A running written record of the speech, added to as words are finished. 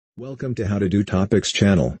Welcome to How to Do Topics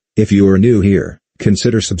channel. If you are new here,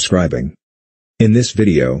 consider subscribing. In this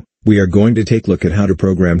video, we are going to take a look at how to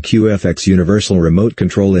program QFX universal remote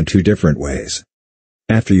control in two different ways.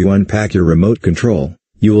 After you unpack your remote control,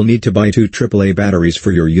 you will need to buy two AAA batteries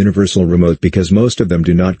for your universal remote because most of them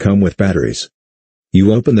do not come with batteries.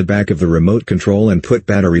 You open the back of the remote control and put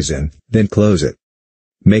batteries in, then close it.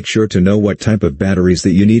 Make sure to know what type of batteries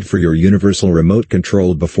that you need for your universal remote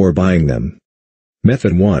control before buying them.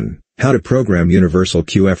 Method 1. How to program universal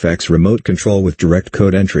QFX remote control with direct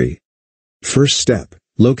code entry. First step,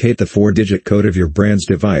 locate the 4-digit code of your brand's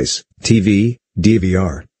device, TV,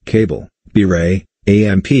 DVR, cable, B-Ray,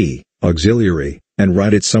 AMP, auxiliary, and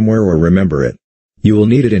write it somewhere or remember it. You will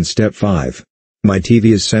need it in step 5. My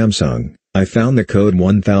TV is Samsung. I found the code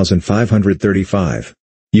 1535.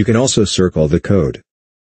 You can also circle the code.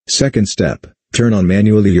 Second step, turn on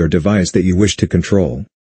manually your device that you wish to control.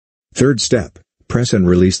 Third step, press and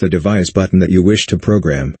release the device button that you wish to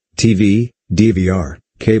program, TV, DVR,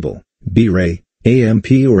 cable, B-Ray,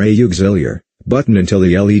 AMP or auxiliary, button until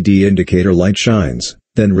the LED indicator light shines,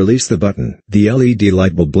 then release the button. The LED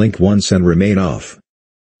light will blink once and remain off.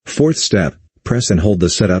 Fourth step, press and hold the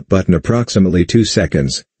setup button approximately 2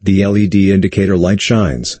 seconds, the LED indicator light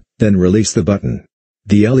shines, then release the button.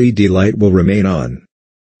 The LED light will remain on.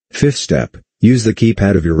 Fifth step, use the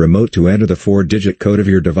keypad of your remote to enter the 4-digit code of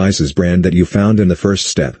your device's brand that you found in the first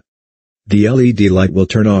step. The LED light will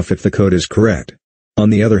turn off if the code is correct.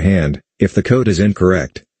 On the other hand, if the code is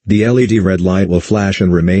incorrect, the LED red light will flash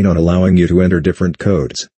and remain on, allowing you to enter different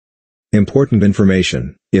codes. Important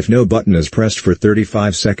information: if no button is pressed for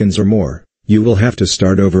 35 seconds or more, you will have to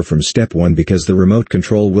start over from step 1 because the remote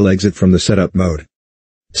control will exit from the setup mode.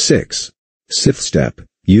 6. Sixth step.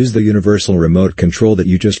 Use the universal remote control that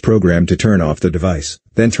you just programmed to turn off the device,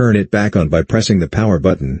 then turn it back on by pressing the power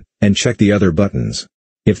button, and check the other buttons.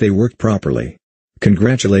 If they work properly,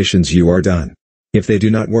 congratulations, you are done. If they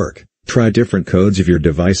do not work, try different codes of your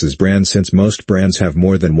device's brand since most brands have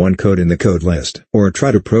more than one code in the code list, or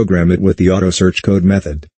try to program it with the auto search code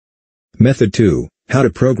method. Method 2. How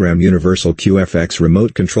to program universal QFX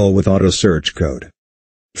remote control with auto search code.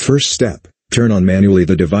 First step, turn on manually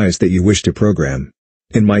the device that you wish to program.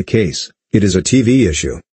 In my case, it is a TV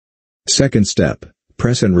issue. Second step,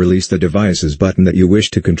 press and release the device's button that you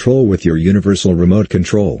wish to control with your universal remote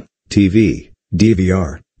control, TV,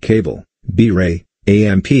 DVR, cable, B-Ray,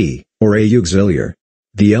 AMP, or auxiliary.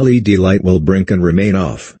 The LED light will blink and remain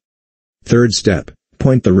off. Third step,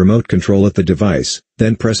 point the remote control at the device,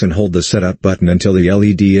 then press and hold the setup button until the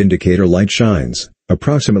LED indicator light shines,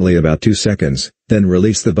 approximately about 2 seconds, then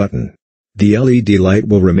release the button. The LED light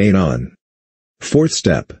will remain on. Fourth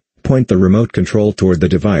step, point the remote control toward the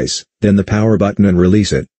device, then the power button and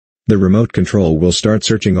release it. The remote control will start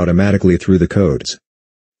searching automatically through the codes.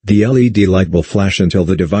 The LED light will flash until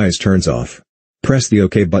the device turns off. Press the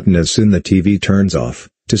OK button as soon the TV turns off,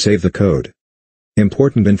 to save the code.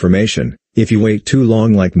 Important information: if you wait too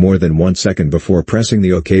long, like more than 1 second before pressing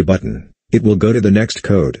the OK button, it will go to the next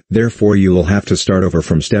code. Therefore you will have to start over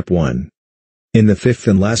from step 1. In the fifth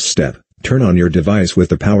and last step, turn on your device with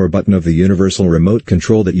the power button of the universal remote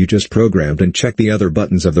control that you just programmed and check the other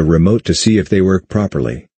buttons of the remote to see if they work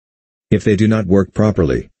properly. If they do not work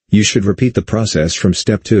properly, you should repeat the process from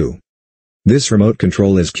step 2. This remote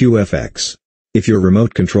control is QFX. If your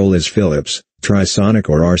remote control is Philips, Trisonic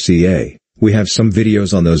or RCA, we have some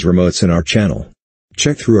videos on those remotes in our channel.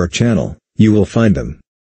 Check through our channel, you will find them.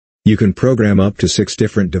 You can program up to 6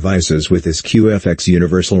 different devices with this QFX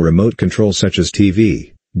universal remote control, such as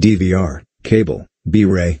TV, DVR, cable,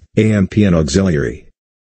 B-Ray, AMP and auxiliary.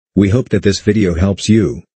 We hope that this video helps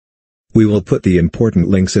you. We will put the important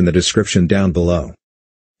links in the description down below.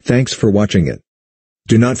 Thanks for watching it.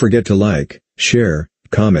 Do not forget to like, share,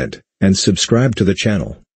 comment, and subscribe to the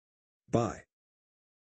channel. Bye.